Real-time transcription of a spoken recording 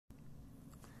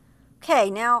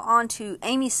Okay, now on to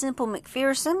Aimee Semple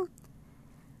McPherson,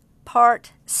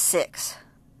 Part 6.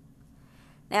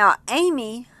 Now,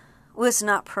 Aimee was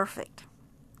not perfect.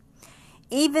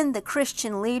 Even the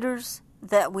Christian leaders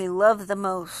that we love the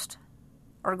most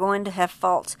are going to have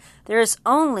faults. There is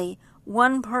only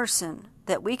one person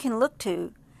that we can look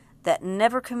to that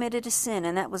never committed a sin,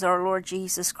 and that was our Lord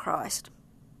Jesus Christ.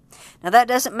 Now, that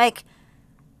doesn't make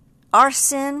our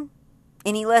sin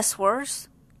any less worse.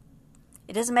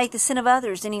 It doesn't make the sin of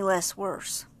others any less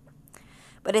worse.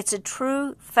 But it's a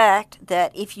true fact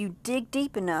that if you dig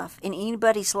deep enough in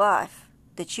anybody's life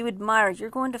that you admire, you're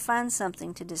going to find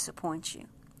something to disappoint you.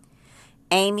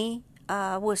 Aimee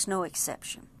was no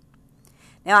exception.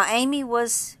 Now, Aimee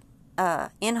was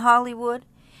in Hollywood,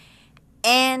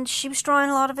 and she was drawing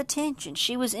a lot of attention.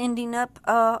 She was ending up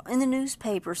in the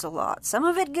newspapers a lot. Some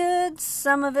of it good,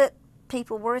 some of it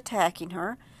people were attacking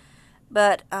her.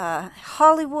 But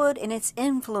Hollywood and its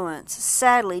influence,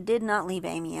 sadly, did not leave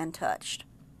Aimee untouched.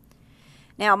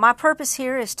 Now, my purpose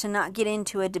here is to not get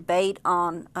into a debate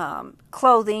on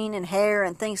clothing and hair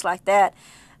and things like that,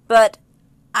 but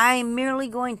I am merely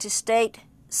going to state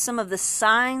some of the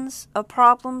signs of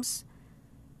problems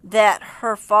that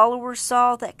her followers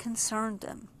saw that concerned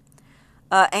them.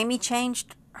 Aimee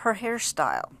changed her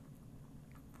hairstyle.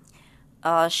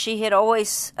 She had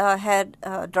always had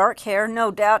dark hair.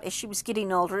 No doubt, as she was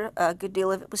getting older, a good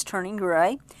deal of it was turning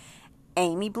gray.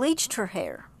 Aimee bleached her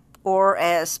hair, or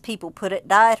as people put it,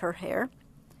 dyed her hair.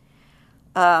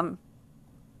 Some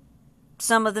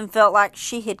of them felt like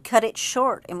she had cut it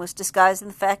short and was disguising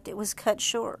the fact it was cut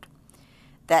short.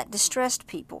 That distressed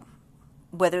people.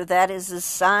 Whether that is a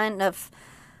sign of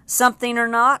something or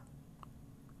not,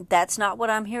 that's not what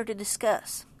I'm here to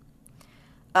discuss.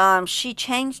 She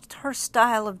changed her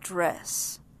style of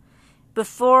dress.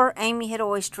 Before, Aimee had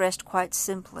always dressed quite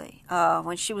simply.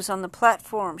 When she was on the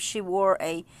platform, she wore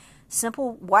a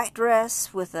simple white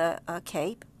dress with a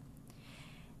cape.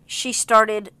 She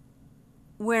started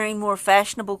wearing more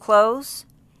fashionable clothes,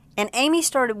 and Aimee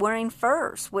started wearing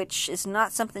furs, which is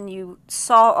not something you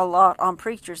saw a lot on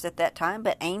preachers at that time,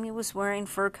 but Aimee was wearing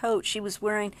fur coats. She was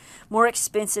wearing more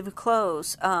expensive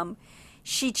clothes.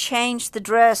 She changed the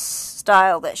dress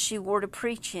style that she wore to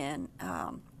preach in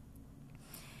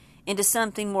into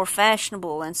something more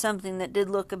fashionable and something that did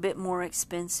look a bit more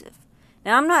expensive.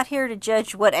 Now, I'm not here to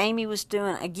judge what Aimee was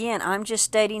doing. Again, I'm just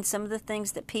stating some of the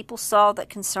things that people saw that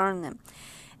concerned them.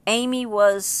 Aimee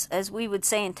was, as we would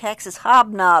say in Texas,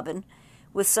 hobnobbing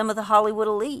with some of the Hollywood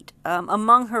elite.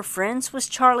 Among her friends was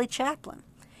Charlie Chaplin.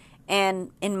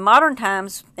 And in modern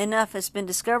times, enough has been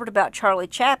discovered about Charlie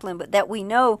Chaplin, but that we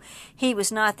know he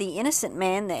was not the innocent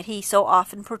man that he so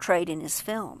often portrayed in his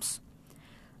films.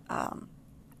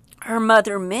 Her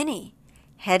mother, Minnie,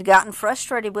 had gotten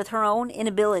frustrated with her own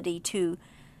inability to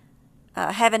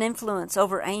have an influence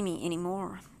over Aimee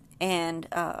anymore, and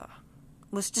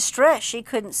was distressed. She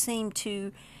couldn't seem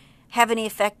to have any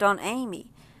effect on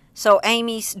Aimee. So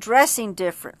Aimee's dressing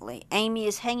differently. Aimee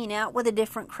is hanging out with a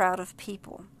different crowd of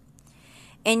people.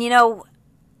 And, you know,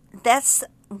 that's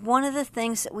one of the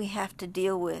things that we have to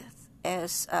deal with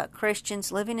as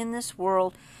Christians living in this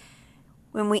world.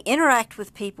 When we interact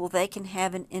with people, they can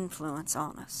have an influence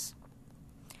on us.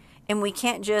 And we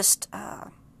can't just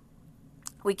go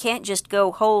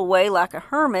whole away like a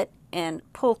hermit and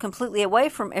pull completely away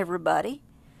from everybody.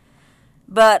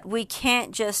 But we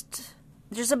can't just,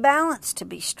 there's a balance to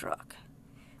be struck.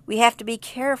 We have to be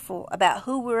careful about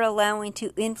who we're allowing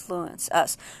to influence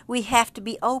us. We have to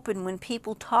be open when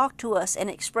people talk to us and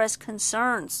express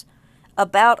concerns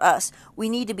about us. We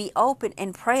need to be open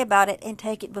and pray about it and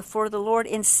take it before the Lord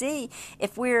and see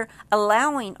if we're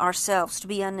allowing ourselves to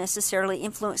be unnecessarily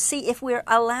influenced. See if we're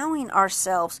allowing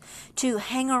ourselves to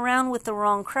hang around with the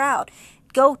wrong crowd.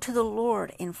 Go to the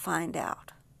Lord and find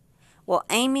out. Well,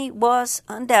 Aimee was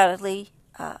undoubtedly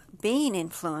being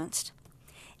influenced.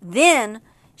 Then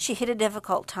she hit a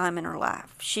difficult time in her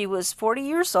life. She was 40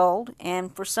 years old,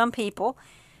 and for some people,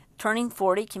 turning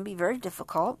 40 can be very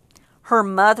difficult. Her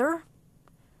mother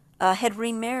had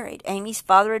remarried. Aimee's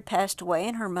father had passed away,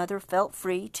 and her mother felt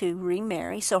free to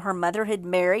remarry. So her mother had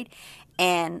married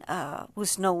and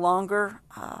was no longer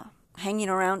hanging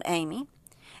around Aimee.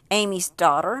 Aimee's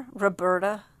daughter,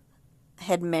 Roberta,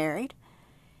 had married.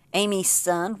 Aimee's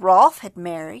son, Rolf, had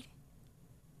married.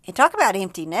 And talk about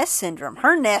empty nest syndrome.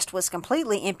 Her nest was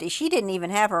completely empty. She didn't even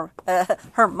have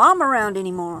her mom around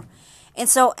anymore. And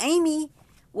so Aimee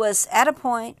was at a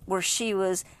point where she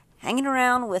was hanging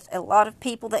around with a lot of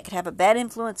people that could have a bad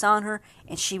influence on her,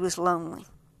 and she was lonely.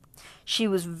 She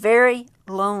was very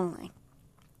lonely,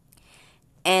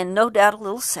 and no doubt a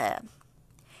little sad.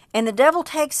 And the devil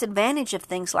takes advantage of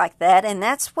things like that, and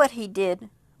that's what he did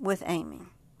with Amy.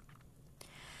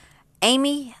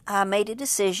 Amy made a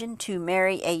decision to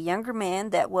marry a younger man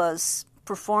that was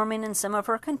performing in some of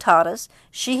her cantatas.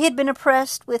 She had been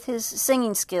impressed with his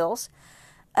singing skills.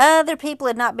 Other people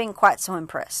had not been quite so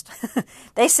impressed.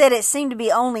 They said it seemed to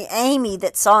be only Amy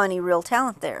that saw any real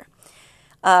talent there.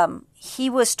 He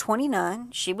was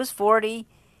 29, she was 40.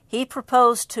 He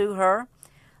proposed to her.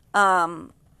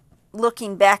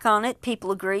 Looking back on it,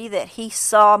 people agree that he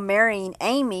saw marrying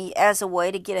Amy as a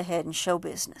way to get ahead in show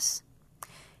business.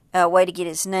 A way to get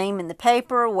his name in the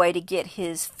paper, a way to get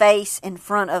his face in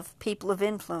front of people of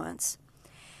influence.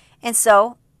 And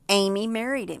so Amy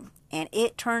married him, and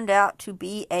it turned out to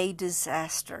be a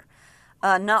disaster.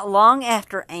 Not long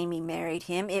after Amy married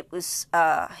him,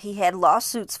 he had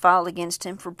lawsuits filed against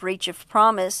him for breach of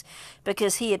promise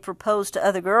because he had proposed to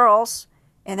other girls,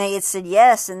 and they had said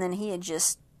yes, and then he had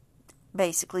just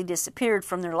basically disappeared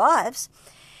from their lives.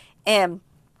 And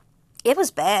it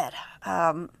was bad.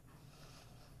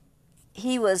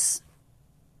 He was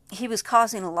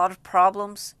causing a lot of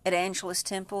problems at Angelus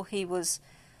Temple. He was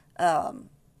not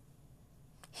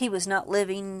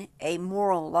living a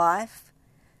moral life.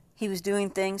 He was doing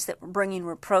things that were bringing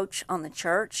reproach on the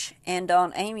church and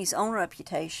on Amy's own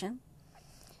reputation.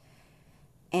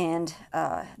 And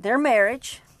their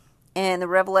marriage and the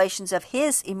revelations of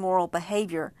his immoral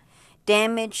behavior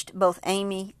damaged both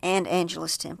Amy and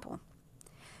Angelus Temple.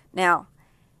 Now,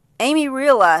 Amy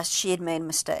realized she had made a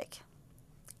mistake.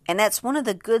 And that's one of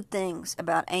the good things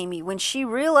about Amy. When she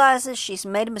realizes she's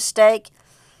made a mistake,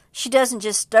 she doesn't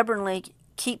just stubbornly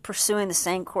keep pursuing the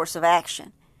same course of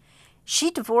action. She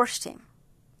divorced him.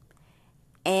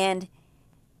 And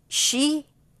she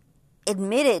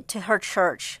admitted to her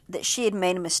church that she had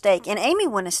made a mistake. And Amy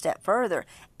went a step further.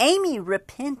 Amy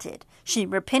repented. She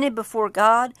repented before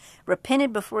God,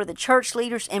 repented before the church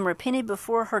leaders, and repented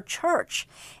before her church,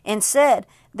 and said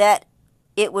that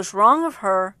it was wrong of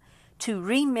her to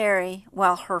remarry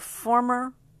while her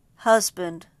former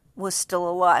husband was still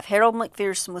alive. Harold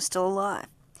McPherson was still alive.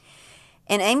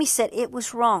 And Amy said it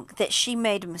was wrong, that she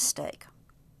made a mistake.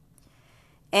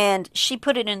 And she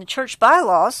put it in the church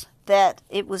bylaws that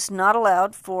it was not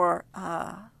allowed for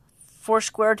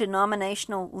Foursquare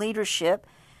denominational leadership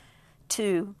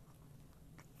to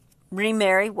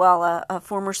remarry while a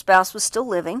former spouse was still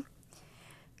living.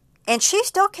 And she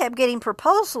still kept getting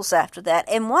proposals after that.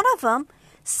 And one of them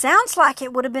sounds like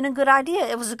it would have been a good idea.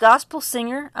 It was a gospel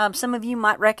singer. Some of you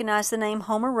might recognize the name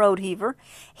Homer Roadheaver.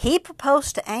 He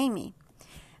proposed to Amy,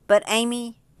 but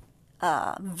Amy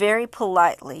very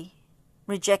politely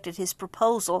rejected his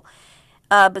proposal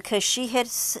because she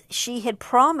had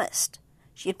promised.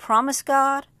 She had promised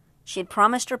God. She had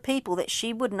promised her people that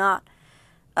she would not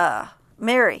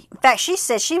marry. In fact, she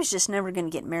said she was just never going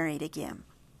to get married again.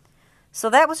 So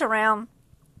that was around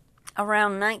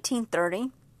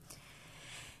 1930.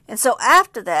 And so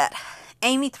after that,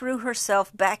 Amy threw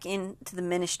herself back into the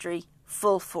ministry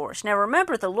full force. Now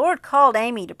remember, the Lord called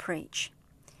Amy to preach.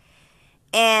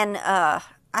 And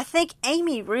I think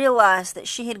Amy realized that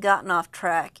she had gotten off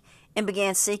track and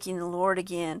began seeking the Lord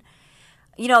again.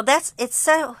 You know, it's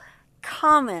so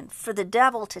common for the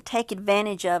devil to take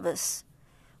advantage of us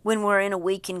when we're in a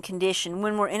weakened condition,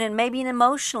 when we're in maybe an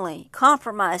emotionally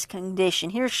compromised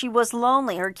condition. Here she was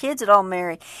lonely. Her kids had all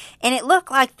married. And it looked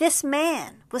like this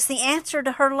man was the answer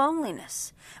to her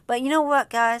loneliness. But you know what,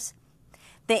 guys?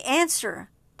 The answer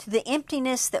to the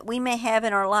emptiness that we may have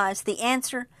in our lives, the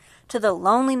answer to the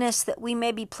loneliness that we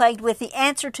may be plagued with, the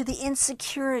answer to the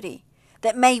insecurity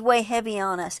that may weigh heavy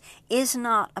on us is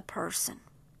not a person.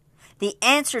 The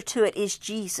answer to it is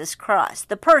Jesus Christ,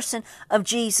 the person of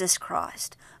Jesus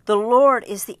Christ. The Lord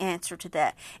is the answer to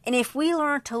that. And if we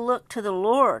learn to look to the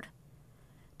Lord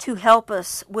to help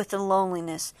us with the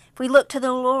loneliness, if we look to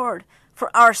the Lord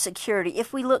for our security,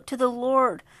 if we look to the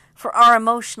Lord for our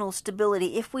emotional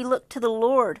stability, if we look to the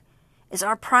Lord as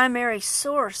our primary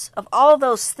source of all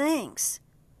those things,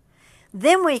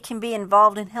 then we can be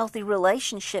involved in healthy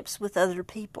relationships with other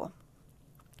people.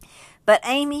 But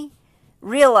Amy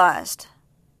realized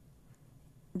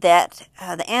that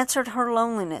the answer to her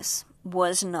loneliness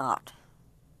was not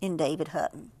in David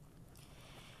Hutton.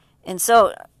 And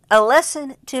so a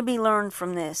lesson to be learned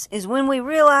from this is when we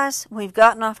realize we've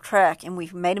gotten off track and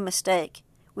we've made a mistake,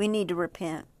 we need to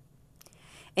repent.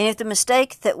 And if the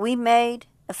mistake that we made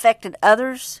affected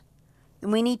others,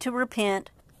 then we need to repent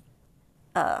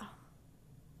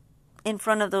in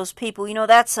front of those people. You know,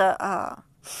 that's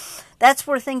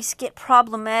where things get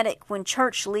problematic when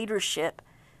church leadership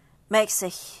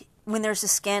when there's a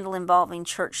scandal involving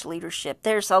church leadership.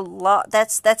 There's a lot.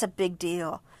 That's a big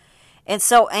deal. And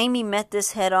so Amy met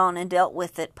this head on and dealt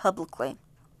with it publicly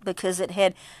because it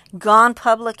had gone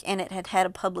public and it had had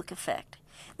a public effect.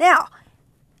 Now,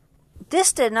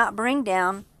 this did not bring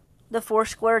down the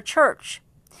Foursquare Church.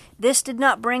 This did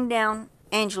not bring down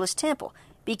Angelus Temple,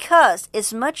 because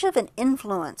as much of an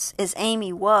influence as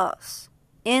Amy was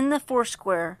in the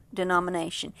Foursquare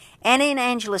denomination and in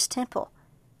Angelus Temple,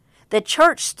 the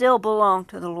church still belonged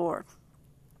to the Lord.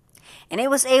 And it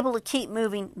was able to keep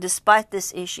moving despite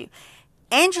this issue.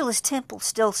 Angelus Temple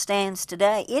still stands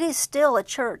today. It is still a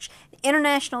church. The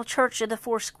International Church of the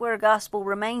Foursquare Gospel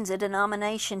remains a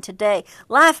denomination today.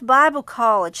 Life Bible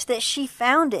College that she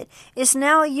founded is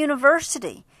now a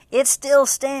university. It still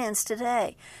stands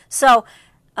today. So,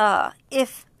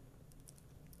 if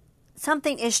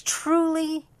something is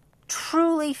truly,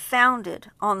 truly founded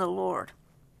on the Lord,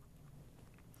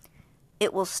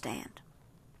 it will stand.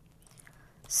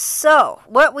 So,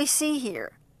 what we see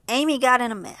here, Amy got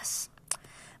in a mess.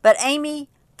 But Amy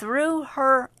threw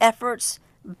her efforts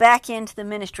back into the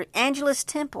ministry. Angelus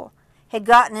Temple had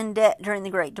gotten in debt during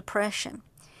the Great Depression.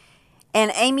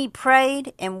 And Amy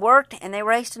prayed and worked, and they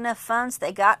raised enough funds,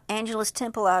 they got Angelus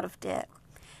Temple out of debt.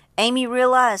 Amy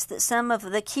realized that some of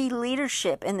the key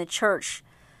leadership in the church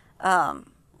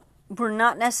were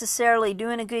not necessarily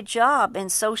doing a good job,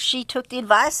 and so she took the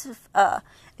advice of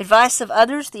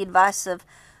others, the advice of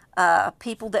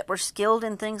people that were skilled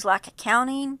in things like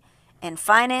accounting and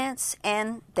finance,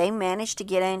 and they managed to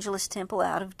get Angelus Temple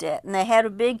out of debt. And they had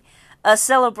a big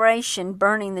celebration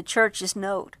burning the church's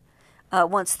note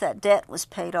once that debt was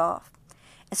paid off.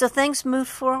 And so things moved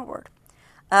forward.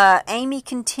 Amy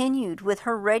continued with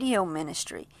her radio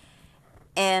ministry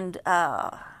and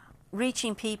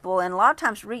reaching people, and a lot of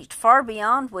times reached far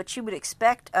beyond what you would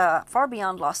expect, far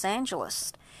beyond Los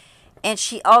Angeles. And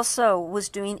she also was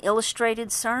doing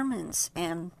illustrated sermons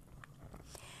and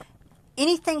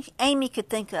anything Amy could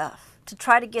think of to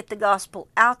try to get the gospel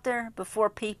out there before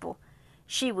people.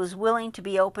 She was willing to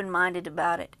be open-minded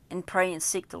about it and pray and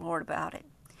seek the Lord about it.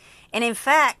 And in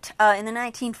fact, in the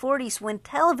 1940s, when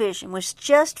television was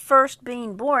just first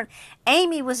being born,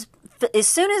 as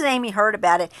soon as Amy heard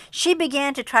about it, she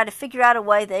began to try to figure out a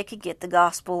way they could get the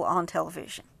gospel on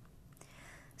television.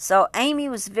 So Amy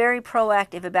was very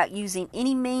proactive about using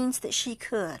any means that she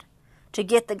could to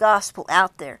get the gospel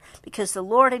out there, because the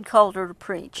Lord had called her to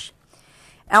preach.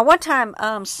 Now, one time,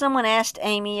 someone asked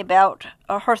Amy about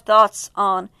her thoughts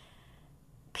on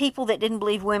people that didn't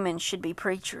believe women should be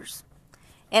preachers.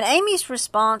 And Amy's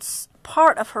response,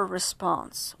 part of her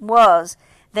response, was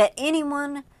that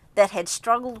anyone that had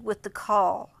struggled with the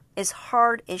call as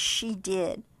hard as she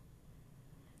did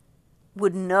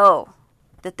would know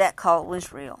that that call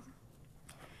was real.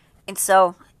 And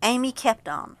so Amy kept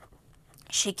on.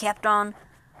 She kept on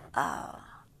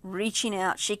reaching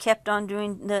out. She kept on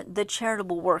doing the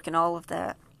charitable work and all of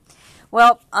that.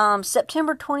 Well,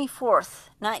 September 24th,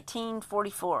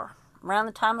 1944, around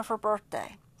the time of her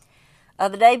birthday,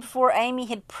 the day before, Amy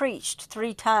had preached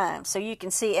 3 times. So you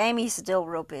can see Amy's still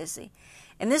real busy.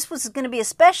 And this was going to be a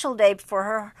special day for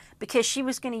her because she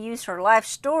was going to use her life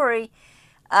story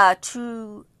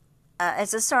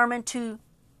as a sermon to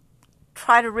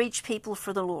try to reach people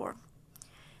for the Lord.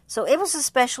 So it was a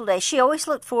special day. She always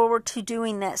looked forward to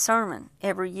doing that sermon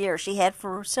every year. She had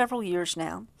for several years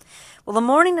now. Well, the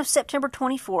morning of September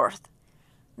 24th,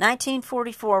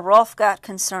 1944, Rolf got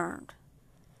concerned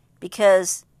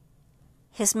because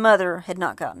his mother had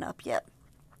not gotten up yet.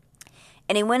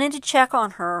 And he went in to check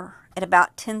on her at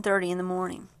about 10:30 in the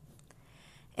morning.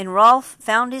 And Rolf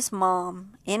found his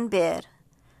mom in bed,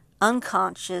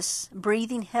 unconscious,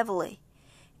 breathing heavily.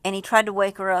 And he tried to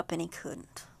wake her up and he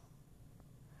couldn't.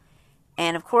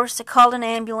 And of course, they called an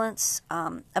ambulance.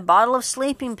 A bottle of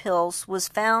sleeping pills was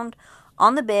found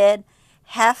on the bed,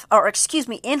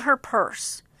 in her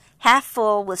purse, half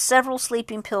full with several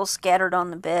sleeping pills scattered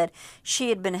on the bed. She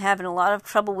had been having a lot of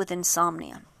trouble with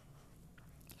insomnia.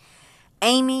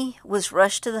 Amy was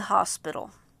rushed to the hospital,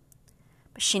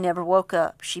 but she never woke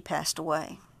up. She passed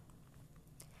away.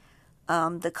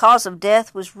 The cause of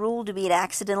death was ruled to be an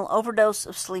accidental overdose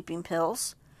of sleeping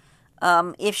pills.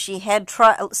 If she had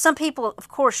tried, some people, of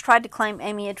course, tried to claim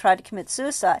Amy had tried to commit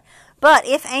suicide. But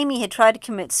if Amy had tried to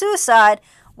commit suicide,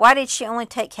 why did she only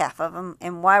take half of them,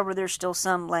 and why were there still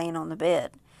some laying on the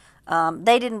bed?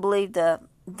 They didn't believe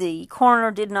the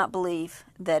coroner did not believe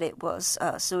that it was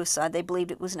suicide. They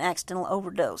believed it was an accidental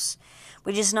overdose,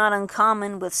 which is not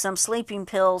uncommon with some sleeping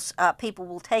pills. People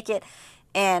will take it,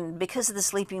 and because of the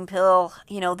sleeping pill,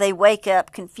 they wake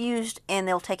up confused, and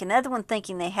they'll take another one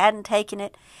thinking they hadn't taken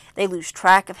it. They lose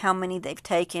track of how many they've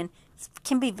taken. It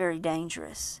can be very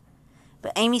dangerous.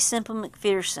 But Aimee Semple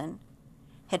McPherson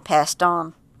had passed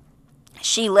on.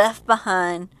 She left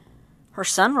behind her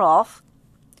son Rolf,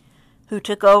 who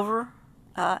took over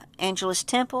Angelus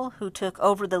Temple, who took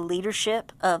over the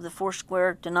leadership of the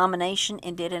Foursquare denomination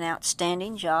and did an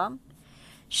outstanding job.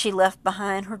 She left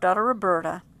behind her daughter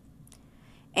Roberta,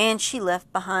 and she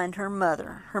left behind her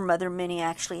mother. Her mother, Minnie,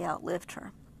 actually outlived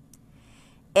her.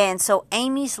 And so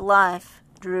Amy's life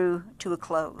drew to a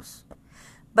close.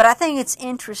 But I think it's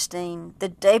interesting, the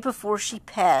day before she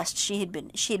passed, she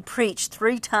had preached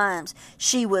 3 times.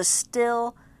 She was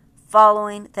still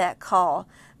following that call.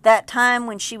 That time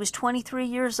when she was 23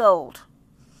 years old,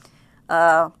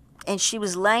 and she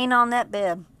was laying on that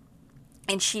bed,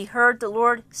 and she heard the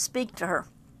Lord speak to her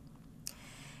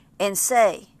and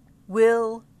say,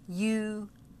 "Will you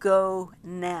go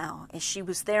now?" And she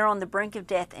was there on the brink of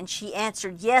death, and she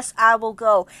answered, "Yes, I will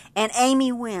go." And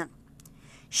Amy went.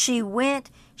 She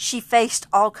went. She faced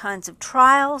all kinds of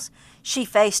trials. She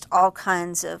faced all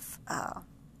kinds of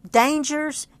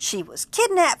dangers. She was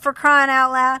kidnapped, for crying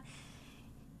out loud.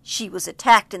 She was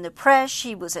attacked in the press.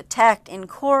 She was attacked in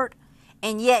court.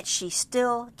 And yet she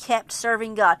still kept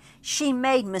serving God. She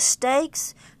made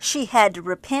mistakes. She had to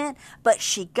repent. But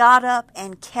she got up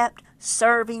and kept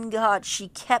serving God. She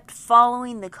kept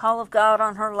following the call of God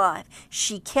on her life.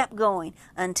 She kept going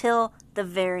until the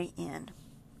very end.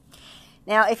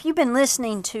 Now, if you've been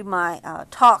listening to my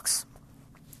talks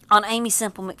on Aimee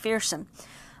Semple McPherson,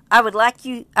 I would like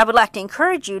to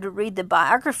encourage you to read the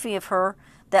biography of her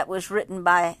that was written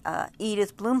by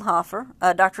Edith Blumhofer,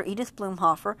 Dr. Edith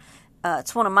Blumhofer.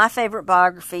 It's one of my favorite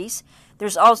biographies.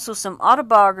 There's also some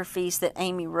autobiographies that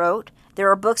Amy wrote. There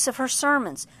are books of her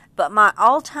sermons. But my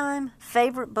all-time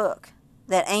favorite book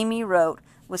that Amy wrote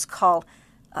was called,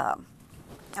 I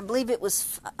believe it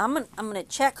was, I'm going to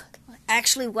check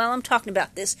actually while I'm talking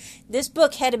about this. This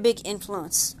book had a big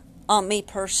influence on me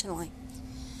personally.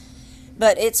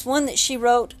 But it's one that she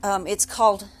wrote. It's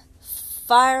called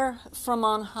Fire from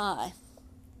on High.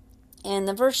 And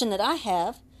the version that I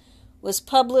have was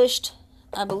published,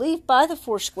 I believe, by the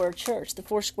Foursquare Church, the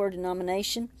Foursquare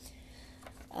denomination.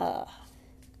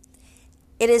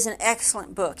 It is an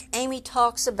excellent book. Amy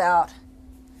talks about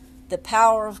the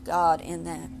power of God in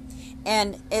that.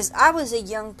 And as I was a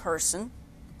young person,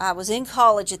 I was in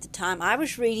college at the time, I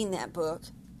was reading that book.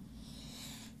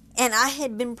 And I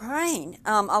had been praying.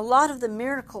 A lot of the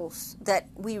miracles that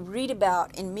we read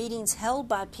about in meetings held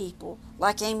by people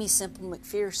like Aimee Semple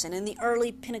McPherson and the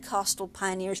early Pentecostal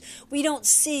pioneers, we don't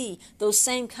see those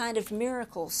same kind of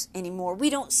miracles anymore. We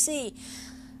don't see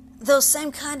those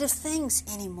same kind of things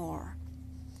anymore.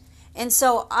 And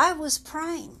so I was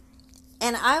praying,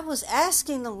 and I was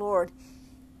asking the Lord,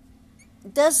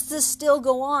 does this still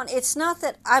go on? It's not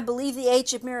that I believe the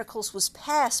age of miracles was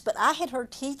past, but I had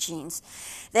heard teachings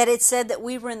that it said that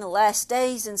we were in the last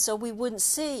days, and so we wouldn't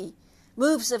see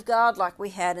moves of God like we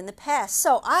had in the past.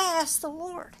 So I asked the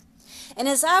Lord. And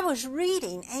as I was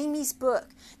reading Amy's book,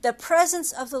 the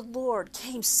presence of the Lord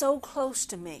came so close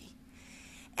to me.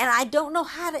 And I don't know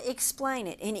how to explain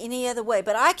it in any other way,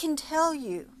 but I can tell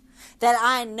you that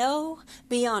I know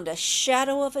beyond a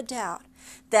shadow of a doubt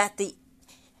that the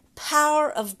power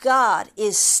of God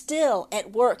is still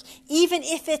at work. Even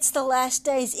if it's the last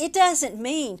days, it doesn't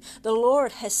mean the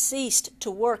Lord has ceased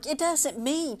to work. It doesn't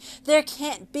mean there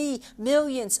can't be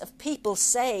millions of people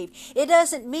saved. It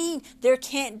doesn't mean there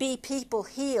can't be people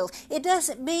healed. It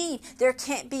doesn't mean there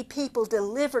can't be people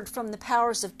delivered from the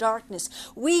powers of darkness.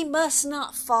 We must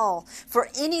not fall for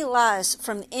any lies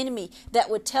from the enemy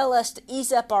that would tell us to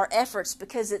ease up our efforts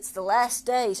because it's the last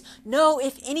days. No,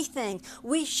 if anything,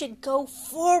 we should go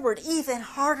forward even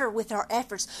harder with our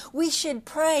efforts. We should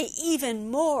pray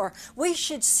even more. We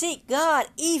should seek God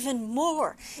even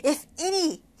more.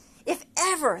 If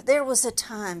ever there was a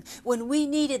time when we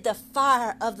needed the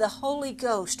fire of the Holy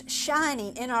Ghost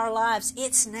shining in our lives,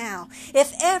 it's now.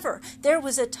 If ever there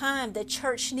was a time the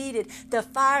church needed the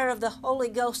fire of the Holy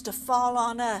Ghost to fall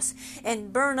on us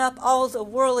and burn up all the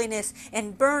worldliness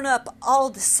and burn up all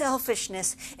the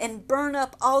selfishness and burn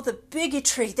up all the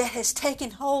bigotry that has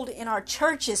taken hold in our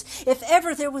churches, if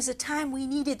ever there was a time we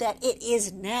needed that, it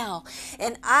is now.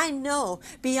 And I know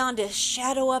beyond a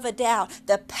shadow of a doubt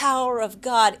the power of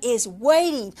God is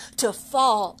waiting to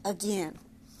fall again.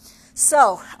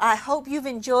 So, I hope you've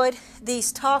enjoyed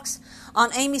these talks on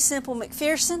Aimee Semple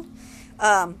McPherson.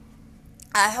 I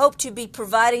hope to be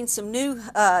providing some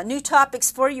new topics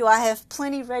for you. I have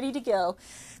plenty ready to go.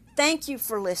 Thank you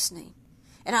for listening.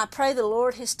 And I pray the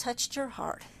Lord has touched your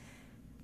heart.